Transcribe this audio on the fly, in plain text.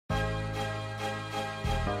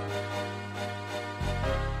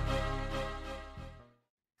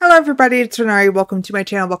Hello everybody, it's Renari. Welcome to my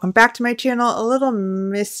channel. Welcome back to my channel. A little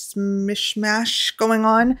mishmash going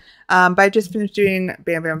on. But I just finished doing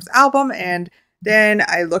Bambam's album, and then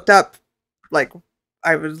I looked up, I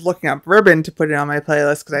was looking up Ribbon to put it on my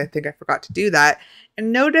playlist because I think I forgot to do that,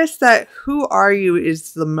 and noticed that Who Are You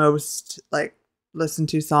is the most listened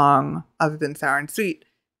to song other than Sour and Sweet,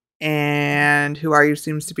 and Who Are You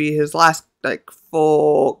seems to be his last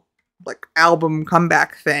full album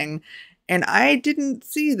comeback thing. And I didn't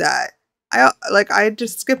see that. I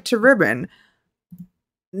just skipped to Ribbon.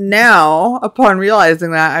 Now, upon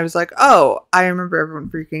realizing that, I was like, oh, I remember everyone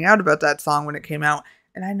freaking out about that song when it came out,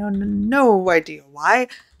 and I know no idea why.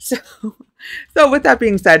 So with that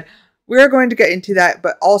being said, we're going to get into that,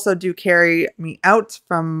 but also do Carry Me Out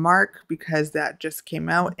from Mark, because that just came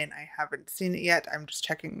out and I haven't seen it yet. I'm just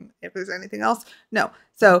checking if there's anything else. No.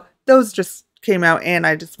 So those just came out, and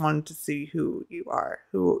I just wanted to see who you are.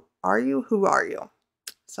 Who are you? Who are you?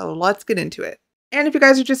 So let's get into it. And if you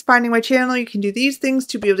guys are just finding my channel, you can do these things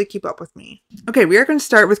to be able to keep up with me. Okay, we are going to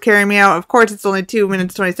start with Carry Me Out. Of course, it's only 2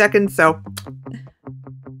 minutes, 20 seconds, so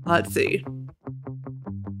let's see.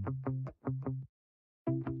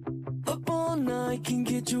 Up all night, can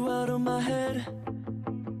get you out of my head.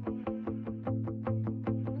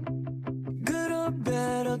 Good or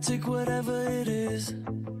bad, I'll take whatever it is.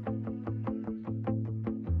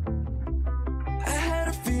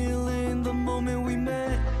 Feeling the moment we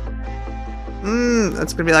met.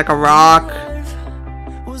 That's gonna be like a rock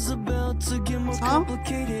was about to get more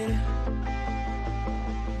complicated.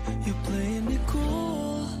 You're playing it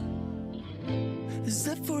cool. Is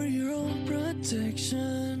that for your own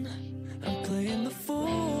protection? I'm playing the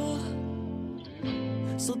fool.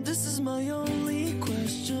 So this is my only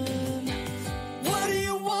question. What do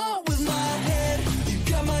you want with my head? You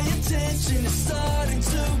got my attention, it's starting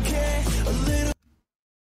to care a little.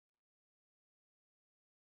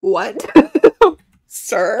 What?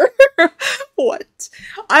 Sir? What?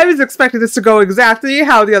 I was expecting this to go exactly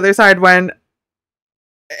how the other side went,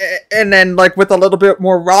 and then with a little bit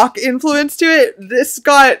more rock influence to it. This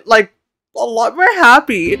got a lot more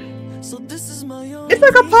happy. So this is my it's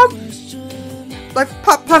like a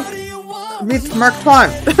pop punk meets Mark Tuan.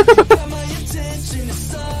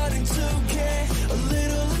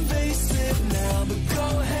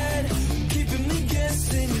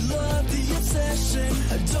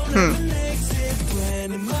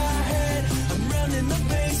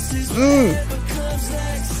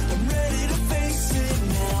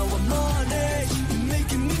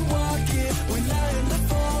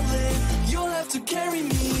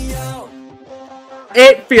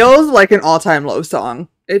 It feels like an all-time low song.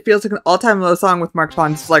 It feels like an all-time low song with Mark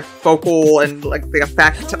Tuan's vocal and the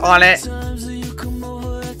effect on it.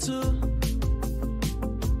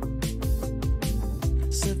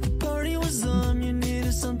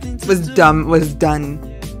 Was done.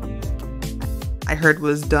 I heard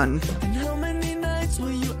was done. And how many nights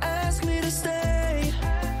will you ask me to stay?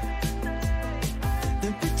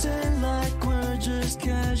 Then pretend like we're just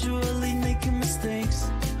casually making mistakes.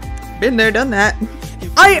 Been there, done that.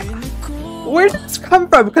 Where did this come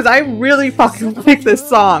from? Because I really fucking like this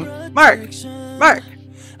song. Mark,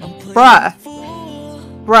 bruh,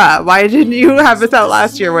 why didn't you have this out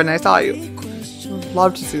last year when I saw you? I'd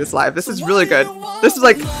love to see this live. This is really good. This is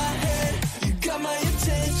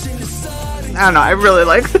I don't know, I really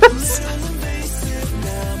like this.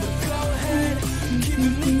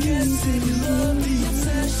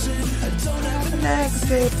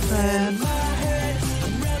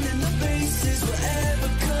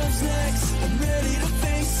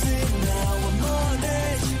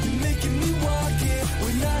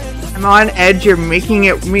 I'm on edge, you're making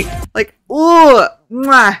it me ooh,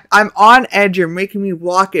 mwah. I'm on edge, you're making me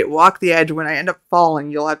walk the edge. When I end up falling,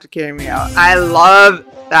 you'll have to carry me out. I love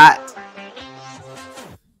that.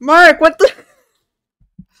 Mark, what the?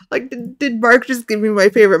 Did Mark just give me my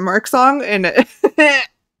favorite Mark song? And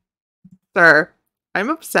sir, I'm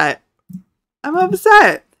upset.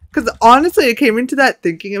 Because honestly, I came into that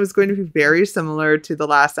thinking it was going to be very similar to the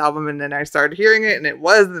last album, and then I started hearing it, and it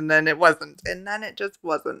was, and then it wasn't, and then it just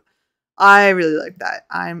wasn't. I really like that.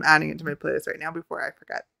 I'm adding it to my playlist right now before I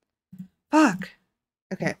forget. Fuck.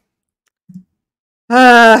 Okay.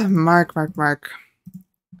 Mark.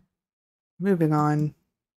 Moving on.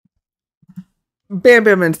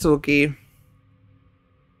 Bambam and Seulgi.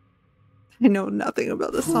 I know nothing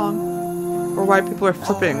about this song or why people are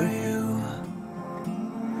flipping.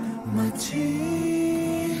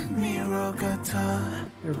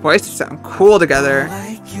 Their voices sound cool together.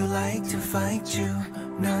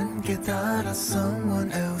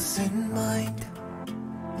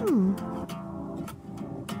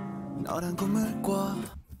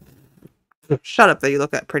 Shut up that you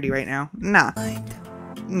look that pretty right now. Nah.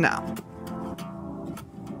 No.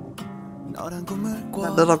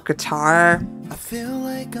 That little guitar. I feel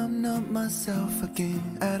like I'm not myself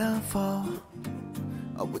again and I fall.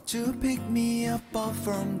 Or would you pick me up off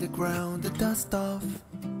from the ground, the dust off?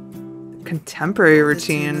 Contemporary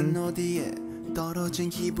routine. 떨어진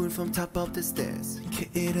기분 from top of the stairs.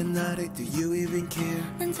 일은 나를 do you even care?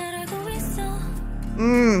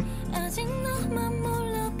 아직 너만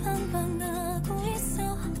몰라 반반하고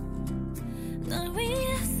있어. 날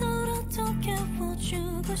위해서라도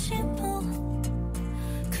깨워주고 싶어.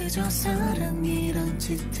 그저 사랑이란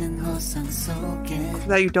짙은 허상 속에 So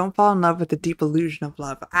that you don't fall in love with the deep illusion of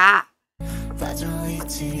love. Ah!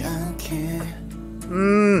 빠져있지 않게.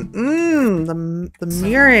 The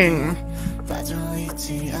mirroring.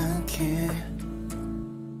 빠져있지 않게.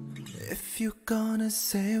 If you're gonna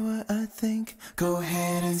say what I think, go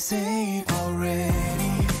ahead and say it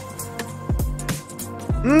already.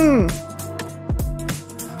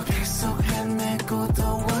 계속 헤매고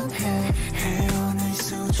더 원해 헤어낼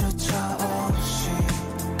수조차 없이.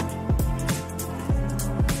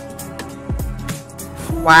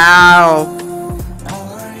 Wow.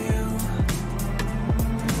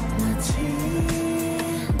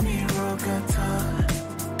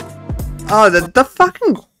 Oh, the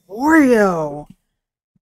fucking choreo.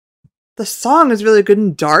 The song is really good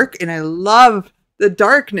and dark, and I love the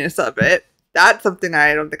darkness of it. That's something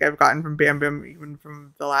I don't think I've gotten from Bambam, even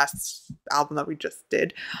from the last album that we just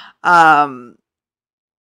did. I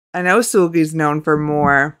know Seulgi's known for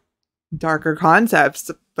more darker concepts,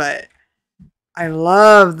 but I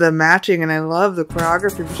love the matching and I love the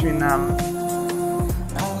choreography between them.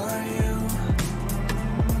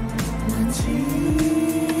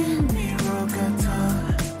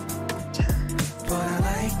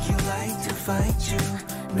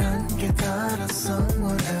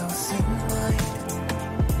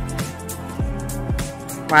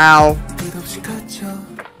 Wow.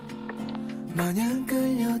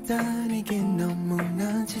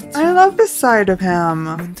 I love this side of him.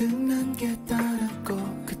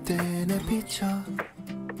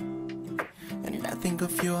 And I think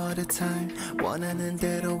of you all the time. 원하는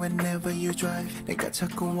대로 whenever you drive. 내가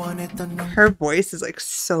자꾸 원했던 너. Her voice is like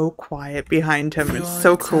so quiet behind him. It's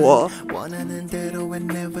so cool. 원하는 대로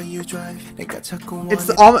whenever you drive. 내가 자꾸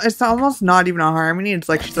It's almost not even a harmony. It's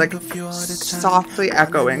like she's like softly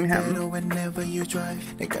echoing him. whenever you drive.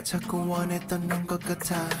 내가 자꾸 원했던 넌 것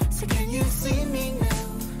같아. So can you see me now?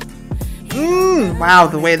 Wow,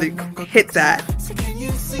 the way they hit that.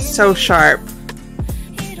 So sharp.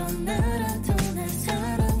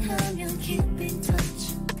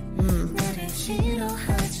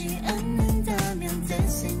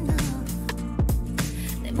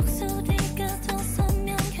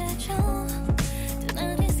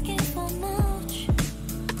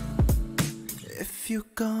 If you're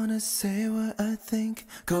gonna say what I think,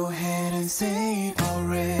 go ahead and say it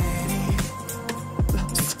already.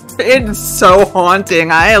 It's so haunting.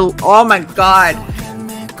 Oh my god.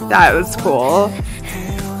 That was cool.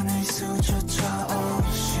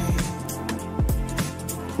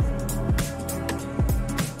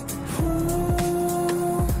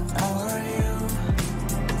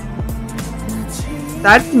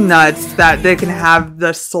 That's nuts that they can have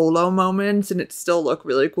the solo moments and it still look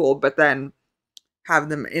really cool, but then have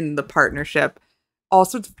them in the partnership.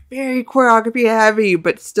 Also, it's very choreography heavy,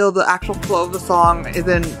 but still the actual flow of the song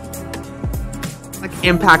isn't like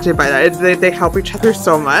impacted by that. They help each other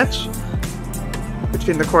so much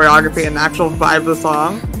between the choreography and the actual vibe of the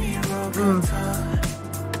song.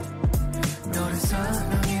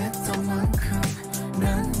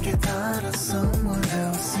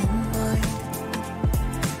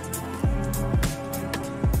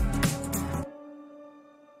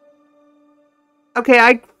 Okay,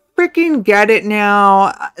 I freaking get it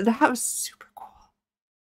now. That was super cool.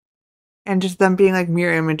 And just them being like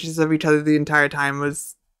mirror images of each other the entire time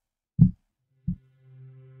was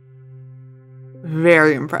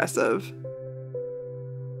very impressive.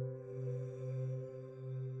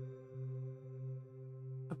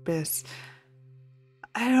 Abyss.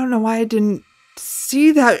 I don't know why I didn't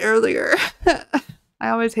see that earlier. I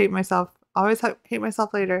always hate myself. Always hate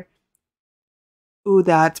myself later. Ooh,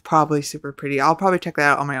 that's probably super pretty. I'll probably check that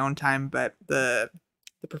out on my own time, but the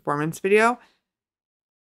performance video.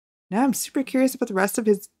 Now I'm super curious about the rest of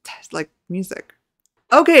his like music.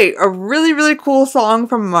 Okay, a really, really cool song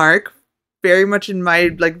from Mark. Very much in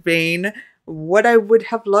my like vein. What I would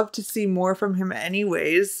have loved to see more from him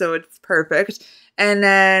anyways, so it's perfect. And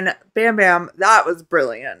then Bam Bam, that was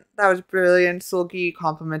brilliant. That was brilliant. Seulgi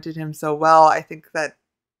complimented him so well. I think that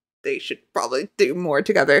they should probably do more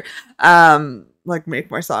together. Like make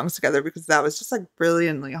more songs together, because that was just like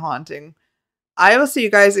brilliantly haunting. I will see you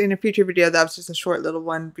guys in a future video. That was just a short little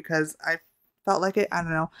one because I felt like it. I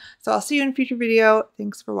don't know. So I'll see you in a future video.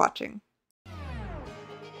 Thanks for watching.